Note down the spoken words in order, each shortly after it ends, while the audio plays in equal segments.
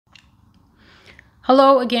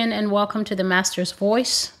Hello again and welcome to the Master's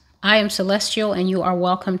Voice. I am Celestial and you are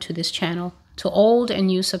welcome to this channel. To old and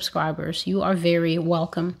new subscribers, you are very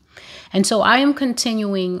welcome. And so I am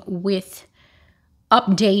continuing with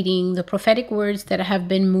updating the prophetic words that have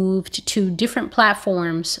been moved to different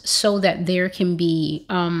platforms so that there can be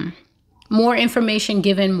more information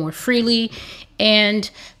given more freely. And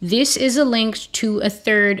this is a link to a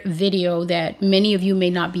third video that many of you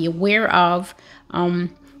may not be aware of.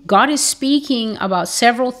 God is speaking about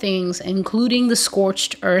several things, including the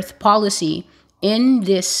scorched earth policy in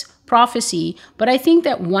this prophecy. But I think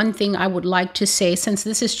that one thing I would like to say, since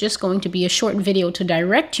this is just going to be a short video to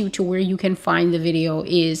direct you to where you can find the video,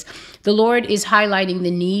 is the Lord is highlighting the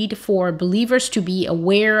need for believers to be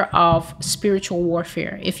aware of spiritual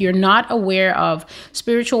warfare. If you're not aware of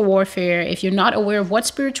spiritual warfare, if you're not aware of what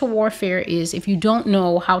spiritual warfare is, if you don't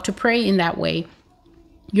know how to pray in that way,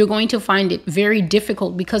 you're going to find it very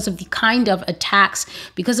difficult because of the kind of attacks,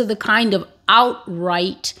 because of the kind of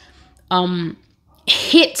outright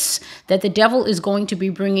hits that the devil is going to be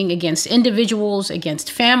bringing against individuals, against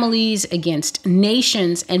families, against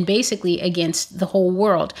nations, and basically against the whole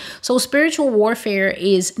world. So spiritual warfare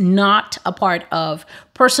is not a part of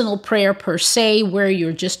personal prayer per se, where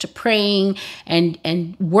you're just praying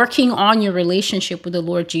and working on your relationship with the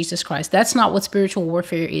Lord Jesus Christ. That's not what spiritual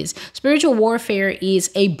warfare is. Spiritual warfare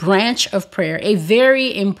is a branch of prayer, a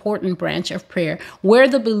very important branch of prayer, where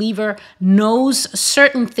the believer knows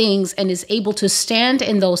certain things and is able to stand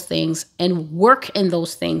in those things and work in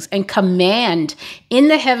those things and command in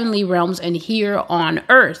the heavenly realms and here on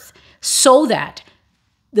earth, so that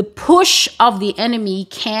the push of the enemy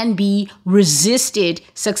can be resisted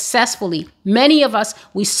successfully. Many of us,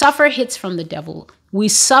 we suffer hits from the devil. We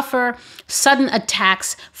suffer sudden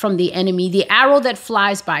attacks from the enemy, the arrow that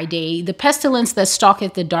flies by day, the pestilence that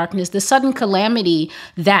stalketh the darkness, the sudden calamity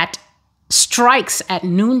that strikes at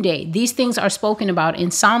noonday. These things are spoken about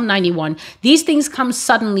in Psalm 91. These things come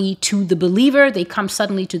suddenly to the believer. They come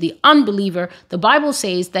suddenly to the unbeliever. The Bible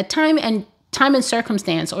says that time and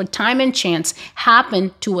circumstance or time and chance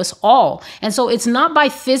happen to us all. And so it's not by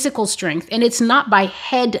physical strength and it's not by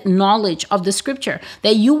head knowledge of the scripture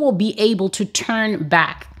that you will be able to turn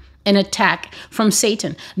back an attack from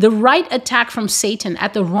Satan. The right attack from Satan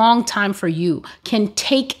at the wrong time for you can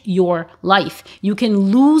take your life. You can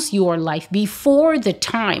lose your life before the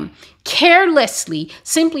time, carelessly,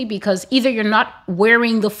 simply because either you're not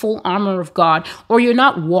wearing the full armor of God or you're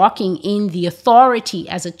not walking in the authority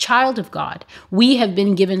as a child of God. We have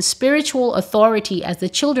been given spiritual authority as the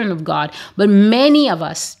children of God, but many of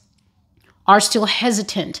us are still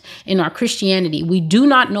hesitant in our Christianity. We do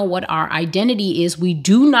not know what our identity is. We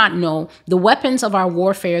do not know the weapons of our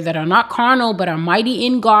warfare that are not carnal, but are mighty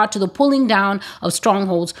in God to the pulling down of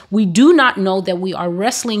strongholds. We do not know that we are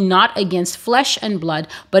wrestling not against flesh and blood,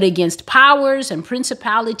 but against powers and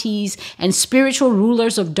principalities and spiritual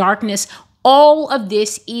rulers of darkness. All of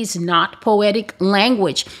this is not poetic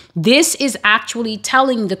language. This is actually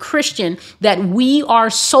telling the Christian that we are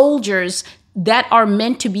soldiers that are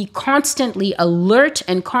meant to be constantly alert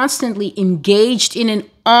and constantly engaged in an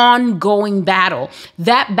ongoing battle.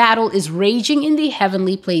 That battle is raging in the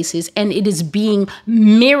heavenly places and it is being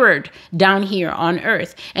mirrored down here on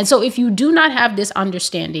earth. And so if you do not have this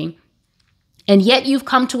understanding, and yet you've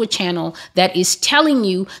come to a channel that is telling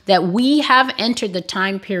you that we have entered the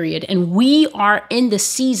time period and we are in the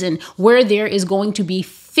season where there is going to be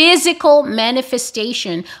physical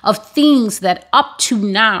manifestation of things that up to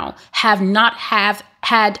now have not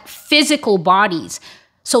had physical bodies.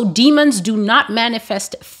 So demons do not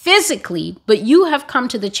manifest physically, but you have come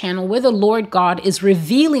to the channel where the Lord God is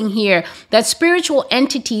revealing here that spiritual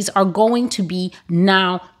entities are going to be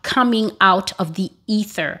now coming out of the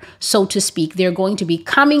ether, so to speak. They're going to be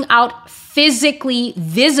coming out physically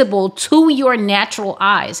visible to your natural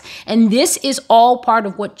eyes. And this is all part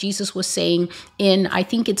of what Jesus was saying in, I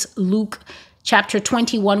think it's Luke chapter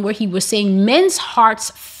 21, where he was saying men's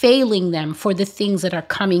hearts failing them for the things that are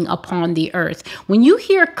coming upon the earth. When you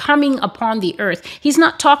hear coming upon the earth, he's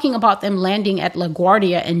not talking about them landing at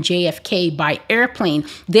LaGuardia and JFK by airplane.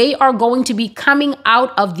 They are going to be coming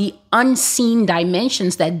out of the unseen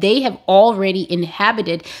dimensions that they have already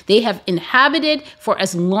inhabited. They have inhabited for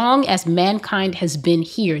as long as mankind has been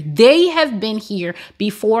here. They have been here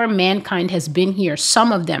before mankind has been here.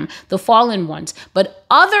 Some of them, the fallen ones, but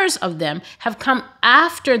others of them have come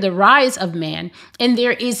after the rise of man. And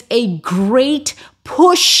there is a great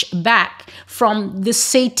push back from the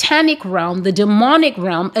satanic realm, the demonic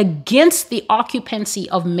realm, against the occupancy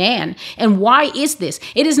of man. And why is this?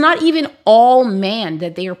 It is not even all man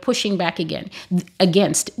that they are pushing back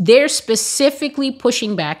against. They're specifically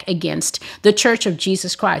pushing back against the church of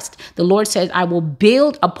Jesus Christ. The Lord says, I will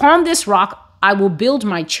build upon this rock, I will build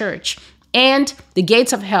my church, and the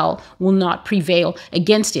gates of hell will not prevail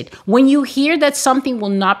against it. When you hear that something will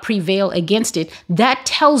not prevail against it, that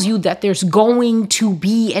tells you that there's going to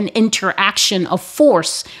be an interaction of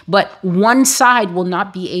force, but one side will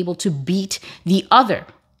not be able to beat the other.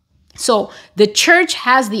 So the church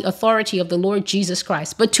has the authority of the Lord Jesus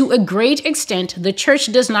Christ, but to a great extent, the church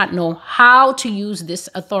does not know how to use this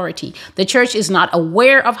authority. The church is not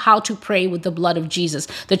aware of how to pray with the blood of Jesus.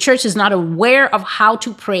 The church is not aware of how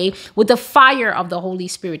to pray with the fire of the Holy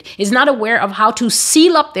Spirit, is not aware of how to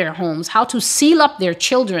seal up their homes, how to seal up their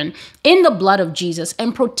children in the blood of Jesus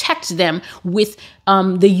and protect them with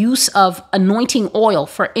the use of anointing oil,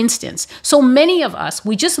 for instance. So many of us,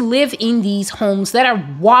 we just live in these homes that are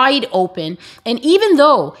wide open. And even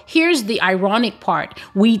though, here's the ironic part,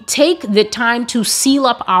 we take the time to seal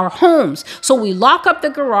up our homes. So we lock up the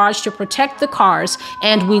garage to protect the cars,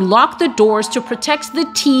 and we lock the doors to protect the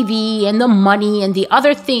TV and the money and the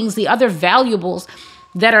other things, the other valuables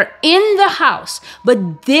that are in the house.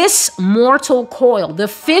 But this mortal coil, the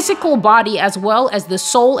physical body as well as the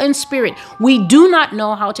soul and spirit, we do not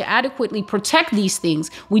know how to adequately protect these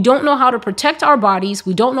things. We don't know how to protect our bodies.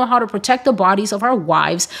 We don't know how to protect the bodies of our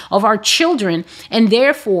wives, of our children. And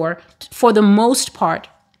therefore, for the most part,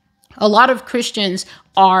 a lot of Christians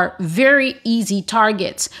are very easy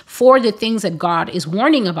targets for the things that God is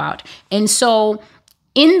warning about. And so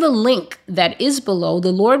in the link that is below,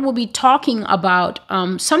 the Lord will be talking about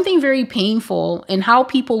something very painful and how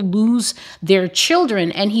people lose their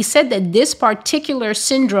children. And he said that this particular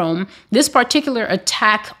syndrome, this particular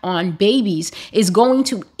attack on babies is going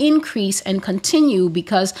to increase and continue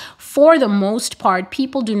because for the most part,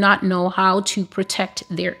 people do not know how to protect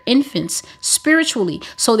their infants spiritually.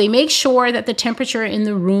 So they make sure that the temperature in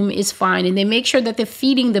the room is fine and they make sure that they're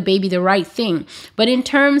feeding the baby the right thing. But in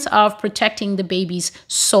terms of protecting the baby's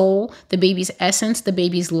soul, the baby's essence, the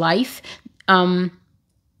baby's life, from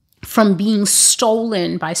being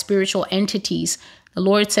stolen by spiritual entities, the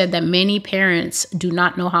Lord said that many parents do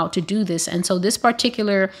not know how to do this. And so this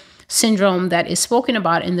particular syndrome that is spoken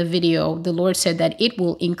about in the video, the Lord said that it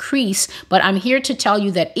will increase, but I'm here to tell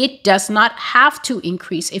you that it does not have to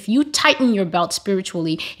increase. If you tighten your belt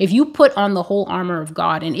spiritually, if you put on the whole armor of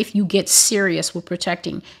God, and if you get serious with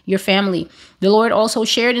protecting your family. The Lord also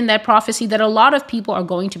shared in that prophecy that a lot of people are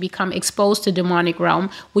going to become exposed to demonic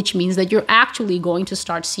realm, which means that you're actually going to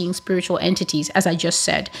start seeing spiritual entities, as I just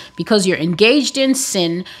said, because you're engaged in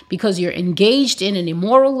sin, because you're engaged in an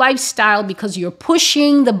immoral lifestyle, because you're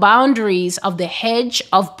pushing the boundaries of the hedge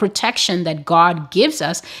of protection that God gives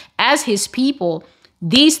us as his people.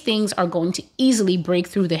 These things are going to easily break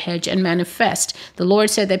through the hedge and manifest. The Lord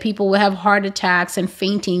said that people will have heart attacks and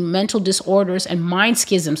fainting, mental disorders, and mind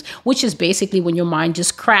schisms, which is basically when your mind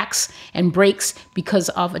just cracks and breaks because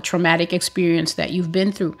of a traumatic experience that you've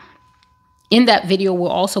been through. In that video, we're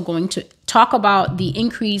also going to talk about the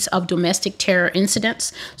increase of domestic terror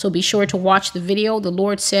incidents. So be sure to watch the video. The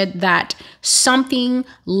Lord said that something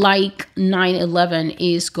like 9/11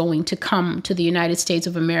 is going to come to the United States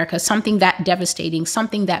of America, something that devastating,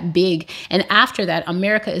 something that big. And after that,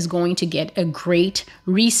 America is going to get a great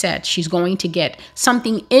reset. She's going to get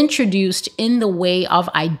something introduced in the way of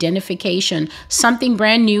identification. Something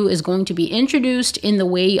brand new is going to be introduced in the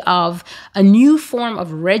way of a new form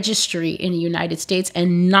of registry in the United States,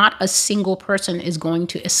 and not a single person is going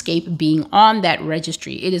to escape being on that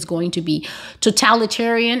registry. It is going to be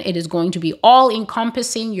totalitarian. It is going to be all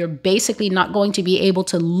encompassing. You're basically not going to be able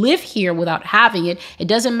to live here without having it. It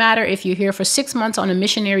doesn't matter if you're here for 6 months on a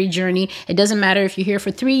missionary journey. It doesn't matter if you're here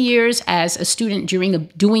for 3 years as a student doing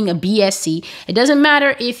a BSc. It doesn't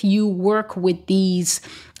matter if you work with these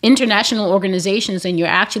international organizations and you're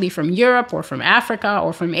actually from Europe or from Africa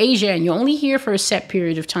or from Asia and you're only here for a set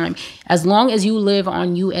period of time. As long as you live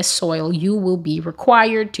on U.S. soil, you will be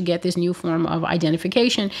required to get this new form of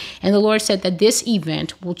identification. And the Lord said that this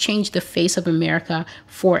event will change the face of America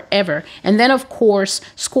forever. And then, of course,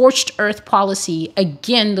 scorched earth policy.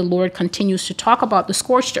 Again, the Lord continues to talk about the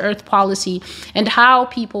scorched earth policy and how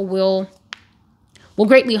people will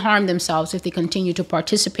greatly harm themselves if they continue to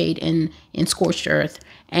participate in scorched earth.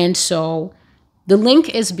 And so the link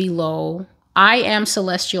is below. I am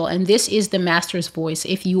Celestial, and this is the Master's Voice.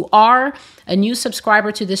 If you are a new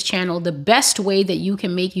subscriber to this channel, the best way that you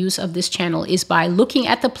can make use of this channel is by looking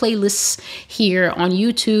at the playlists here on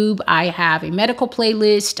YouTube. I have a medical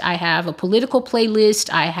playlist, I have a political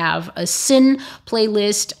playlist, I have a sin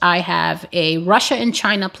playlist, I have a Russia and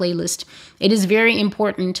China playlist. It is very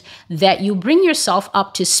important that you bring yourself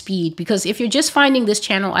up to speed, because if you're just finding this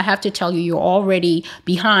channel, I have to tell you, you're already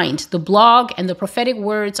behind. The blog and the prophetic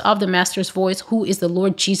words of the Master's Voice, who is the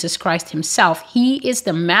Lord Jesus Christ himself. He is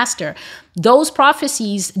the master. Those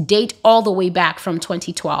prophecies date all the way back from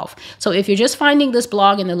 2012. So if you're just finding this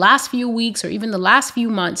blog in the last few weeks or even the last few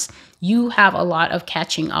months, you have a lot of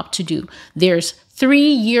catching up to do. There's 3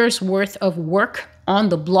 years worth of work on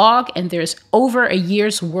the blog, and there's over a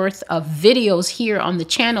year's worth of videos here on the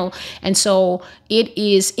channel. And so it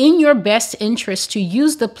is in your best interest to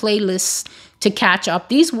use the playlists to catch up.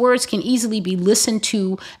 These words can easily be listened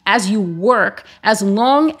to as you work, as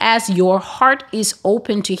long as your heart is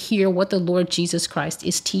open to hear what the Lord Jesus Christ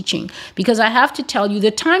is teaching. Because I have to tell you,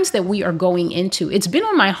 the times that we are going into, it's been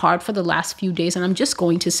on my heart for the last few days, and I'm just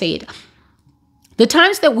going to say it. The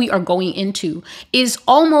times that we are going into is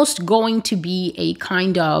almost going to be a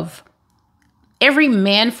kind of every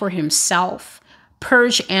man for himself,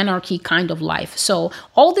 purge anarchy kind of life. So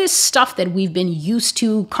all this stuff that we've been used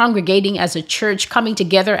to, congregating as a church, coming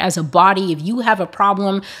together as a body. If you have a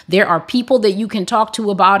problem, there are people that you can talk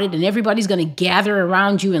to about it, and everybody's going to gather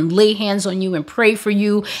around you and lay hands on you and pray for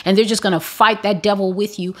you, and they're just going to fight that devil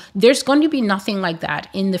with you. There's going to be nothing like that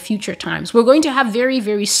in the future times. We're going to have very,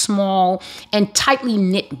 very small and tightly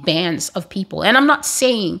knit bands of people. And I'm not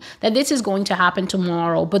saying that this is going to happen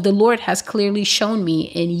tomorrow, but the Lord has clearly shown me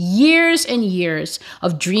in years and years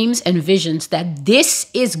of dreams and visions that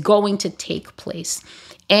this is going to take place.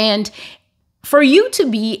 And for you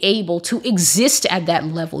to be able to exist at that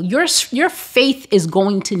level, your faith is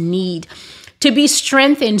going to need to be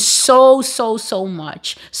strengthened so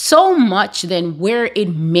much than where it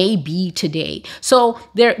may be today. So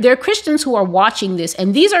there are Christians who are watching this,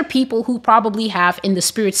 and these are people who probably have in the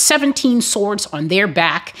spirit 17 swords on their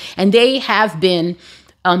back, and they have been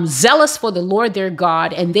zealous for the Lord their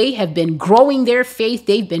God, and they have been growing their faith.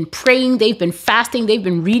 They've been praying, they've been fasting, they've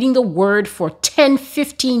been reading the word for 10,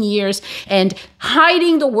 15 years and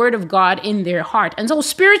hiding the word of God in their heart. And so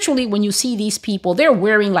spiritually, when you see these people, they're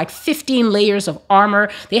wearing like 15 layers of armor.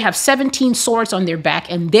 They have 17 swords on their back,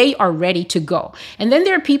 and they are ready to go. And then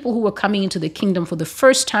there are people who are coming into the kingdom for the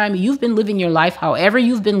first time. You've been living your life however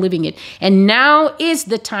you've been living it, and now is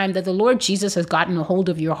the time that the Lord Jesus has gotten a hold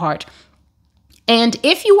of your heart. And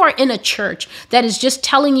if you are in a church that is just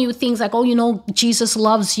telling you things like, oh, you know, Jesus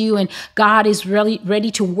loves you and God is really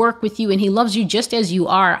ready to work with you and he loves you just as you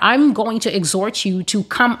are, I'm going to exhort you to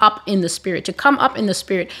come up in the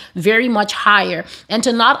spirit, very much higher, and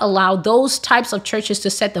to not allow those types of churches to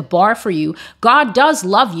set the bar for you. God does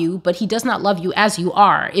love you, but he does not love you as you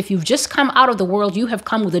are. If you've just come out of the world, you have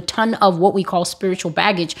come with a ton of what we call spiritual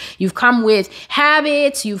baggage. You've come with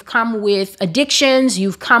habits, you've come with addictions,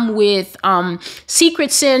 you've come with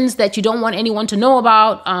secret sins that you don't want anyone to know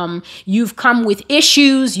about. You've come with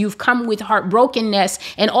issues, you've come with heartbrokenness,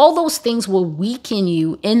 and all those things will weaken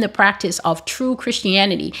you in the practice of true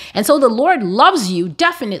Christianity. And so the Lord loves you,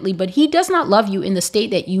 definitely, but he does not love you in the state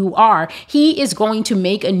that you are. He is going to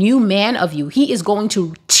make a new man of you. He is going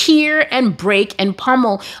to tear and break and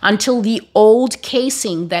pummel until the old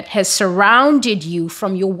casing that has surrounded you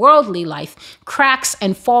from your worldly life cracks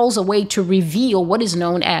and falls away to reveal what is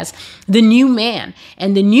known as the new man.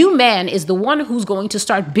 And the new man is the one who's going to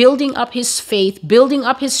start building up his faith, building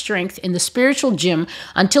up his strength in the spiritual gym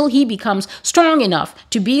until he becomes strong enough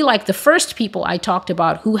to be like the first people I talked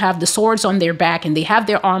about, who have the swords on their back and they have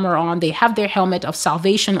their armor on, they have their helmet of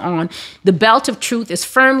salvation on. The belt of truth is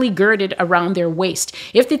firmly girded around their waist.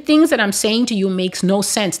 If the things that I'm saying to you makes no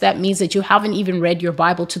sense, that means that you haven't even read your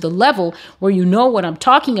Bible to the level where you know what I'm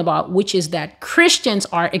talking about, which is that Christians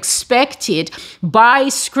are expected by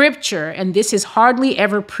scripture, and this is hardly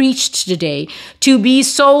ever preached today, to be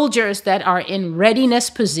soldiers that are in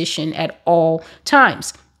readiness position at all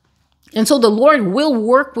times. And so the Lord will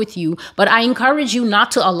work with you, but I encourage you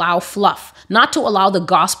not to allow fluff, not to allow the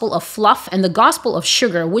gospel of fluff and the gospel of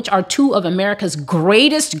sugar, which are two of America's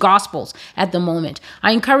greatest gospels at the moment.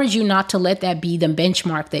 I encourage you not to let that be the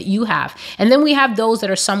benchmark that you have. And then we have those that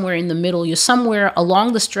are somewhere in the middle. You're somewhere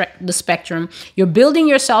along the spectrum. You're building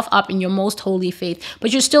yourself up in your most holy faith,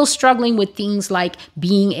 but you're still struggling with things like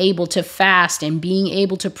being able to fast and being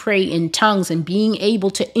able to pray in tongues and being able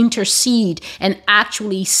to intercede and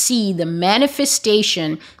actually see the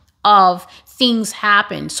manifestation of things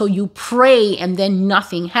happen. So you pray and then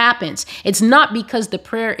nothing happens. It's not because the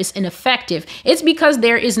prayer is ineffective. It's because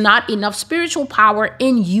there is not enough spiritual power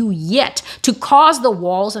in you yet to cause the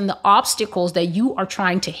walls and the obstacles that you are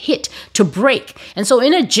trying to hit to break. And so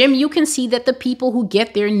in a gym, you can see that the people who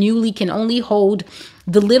get there newly can only hold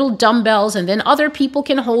the little dumbbells, and then other people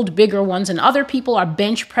can hold bigger ones, and other people are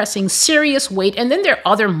bench pressing serious weight, and then there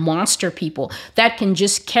are other monster people that can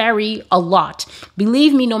just carry a lot.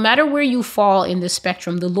 Believe me, no matter where you fall in the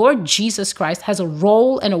spectrum, the Lord Jesus Christ has a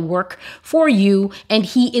role and a work for you, and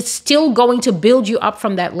he is still going to build you up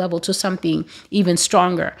from that level to something even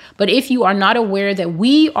stronger. But if you are not aware that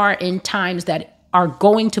we are in times that are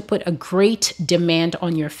going to put a great demand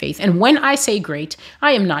on your faith, and when I say great,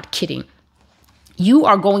 I am not kidding. You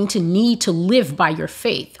are going to need to live by your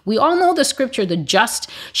faith. We all know the scripture, the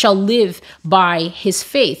just shall live by his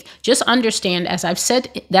faith. Just understand, as I've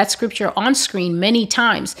said that scripture on screen many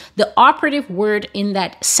times, the operative word in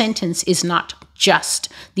that sentence is not just.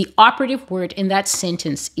 The operative word in that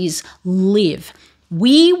sentence is live.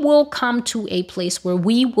 We will come to a place where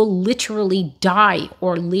we will literally die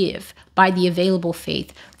or live by the available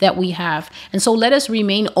faith that we have. And so let us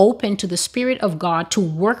remain open to the Spirit of God to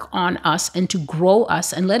work on us and to grow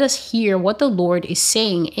us. And let us hear what the Lord is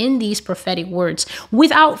saying in these prophetic words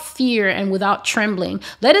without fear and without trembling.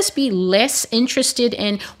 Let us be less interested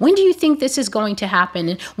in when do you think this is going to happen?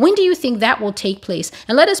 And when do you think that will take place?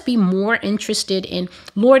 And let us be more interested in,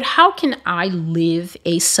 Lord, how can I live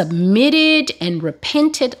a submitted and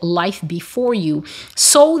repentant life before you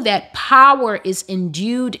so that power is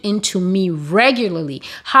endued into me regularly?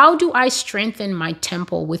 How do I strengthen my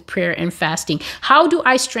temple with prayer and fasting? How do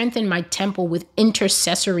I strengthen my temple with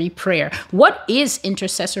intercessory prayer? What is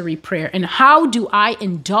intercessory prayer, and how do I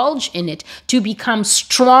indulge in it to become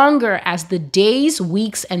stronger as the days,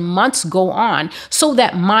 weeks, and months go on, so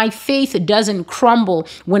that my faith doesn't crumble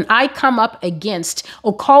when I come up against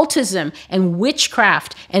occultism and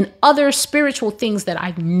witchcraft and other spiritual things that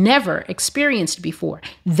I've never experienced before?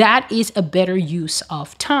 That is a better use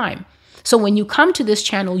of time. So when you come to this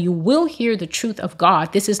channel, you will hear the truth of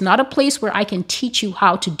God. This is not a place where I can teach you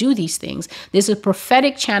how to do these things. This is a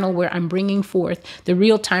prophetic channel where I'm bringing forth the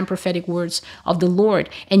real-time prophetic words of the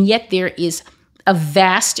Lord. And yet there is a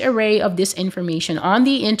vast array of this information on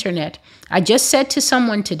the internet. I just said to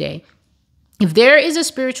someone today, if there is a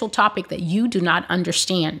spiritual topic that you do not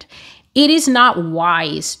understand, it is not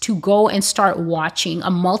wise to go and start watching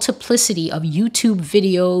a multiplicity of YouTube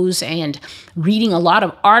videos and reading a lot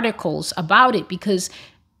of articles about it, because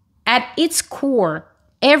at its core,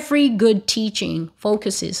 every good teaching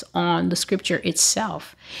focuses on the scripture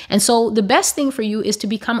itself. And so the best thing for you is to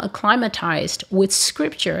become acclimatized with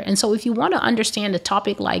scripture. And so if you want to understand a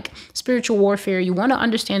topic like spiritual warfare, you want to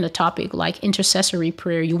understand a topic like intercessory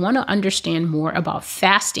prayer, you want to understand more about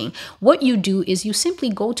fasting, what you do is you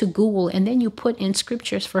simply go to Google and then you put in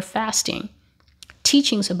scriptures for fasting,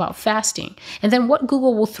 teachings about fasting. And then what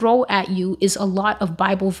Google will throw at you is a lot of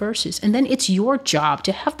Bible verses. And then it's your job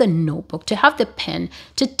to have the notebook, to have the pen,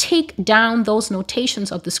 to take down those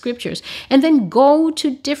notations of the scriptures, and then go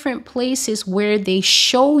to different places where they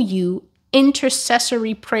show you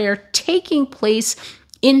intercessory prayer taking place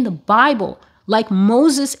in the Bible, like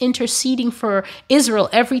Moses interceding for Israel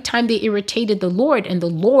every time they irritated the Lord, and the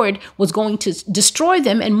Lord was going to destroy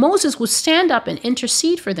them, and Moses would stand up and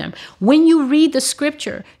intercede for them. When you read the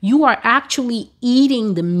scripture, you are actually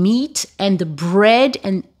eating the meat and the bread,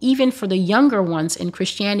 and even for the younger ones in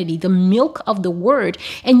Christianity, the milk of the word,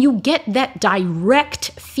 and you get that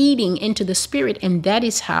direct feeding into the spirit, and that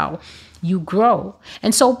is how you grow.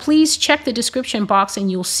 And so please check the description box and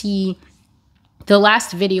you'll see the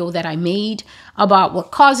last video that I made about what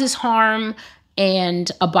causes harm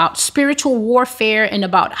and about spiritual warfare, and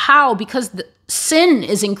about how, because the sin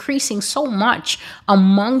is increasing so much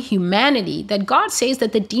among humanity, that God says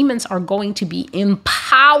that the demons are going to be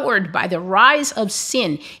empowered by the rise of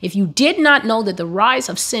sin. If you did not know that the rise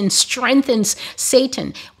of sin strengthens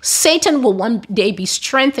Satan, Satan will one day be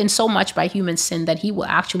strengthened so much by human sin that he will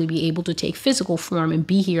actually be able to take physical form and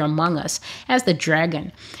be here among us as the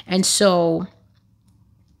dragon. And so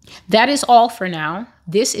that is all for now.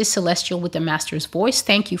 This is Celestial with the Master's Voice.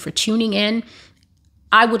 Thank you for tuning in.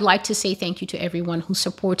 I would like to say thank you to everyone who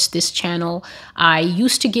supports this channel. I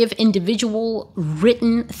used to give individual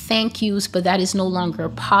written thank yous, but that is no longer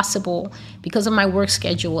possible because of my work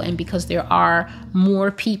schedule and because there are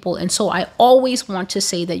more people. And so I always want to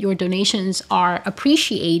say that your donations are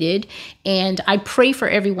appreciated. And I pray for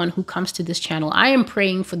everyone who comes to this channel. I am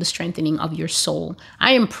praying for the strengthening of your soul.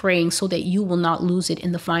 I am praying so that you will not lose it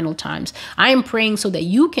in the final times. I am praying so that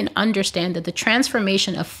you can understand that the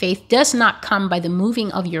transformation of faith does not come by the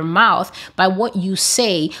moving of your mouth, by what you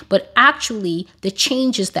say, but actually the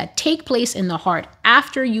changes that take place in the heart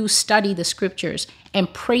after you study the scriptures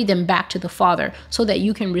and pray them back to the Father so that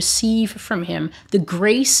you can receive from him the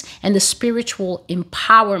grace and the spiritual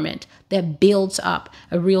empowerment that builds up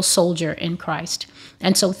a real soldier in Christ.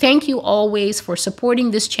 And so thank you always for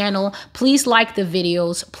supporting this channel. Please like the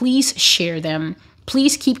videos. Please share them.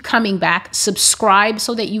 Please keep coming back. Subscribe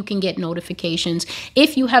so that you can get notifications.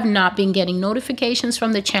 If you have not been getting notifications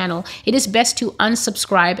from the channel, it is best to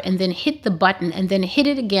unsubscribe and then hit the button and then hit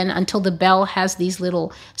it again until the bell has these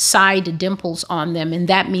little side dimples on them. And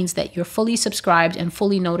that means that you're fully subscribed and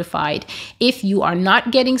fully notified. If you are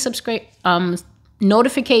not getting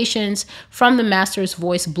notifications from the Master's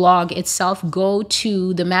Voice blog itself, go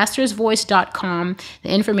to themastersvoice.com. The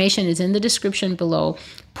information is in the description below.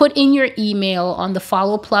 Put in your email on the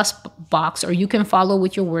follow plus box, or you can follow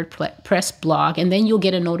with your WordPress blog, and then you'll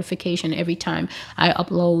get a notification every time I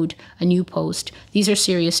upload a new post. These are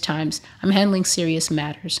serious times. I'm handling serious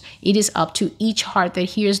matters. It is up to each heart that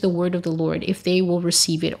hears the word of the Lord if they will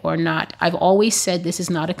receive it or not. I've always said this is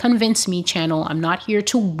not a convince me channel. I'm not here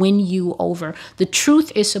to win you over. The truth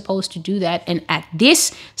is supposed to do that. And at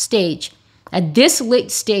this stage, at this late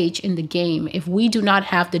stage in the game, if we do not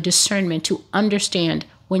have the discernment to understand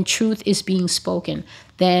when truth is being spoken,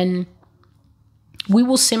 then we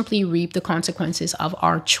will simply reap the consequences of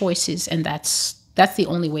our choices. And that's the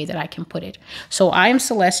only way that I can put it. So I am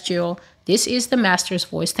Celestial. This is the Master's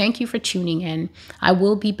Voice. Thank you for tuning in. I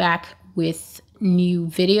will be back with new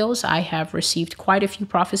videos. I have received quite a few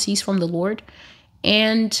prophecies from the Lord.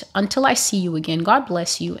 And until I see you again, God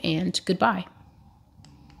bless you and goodbye.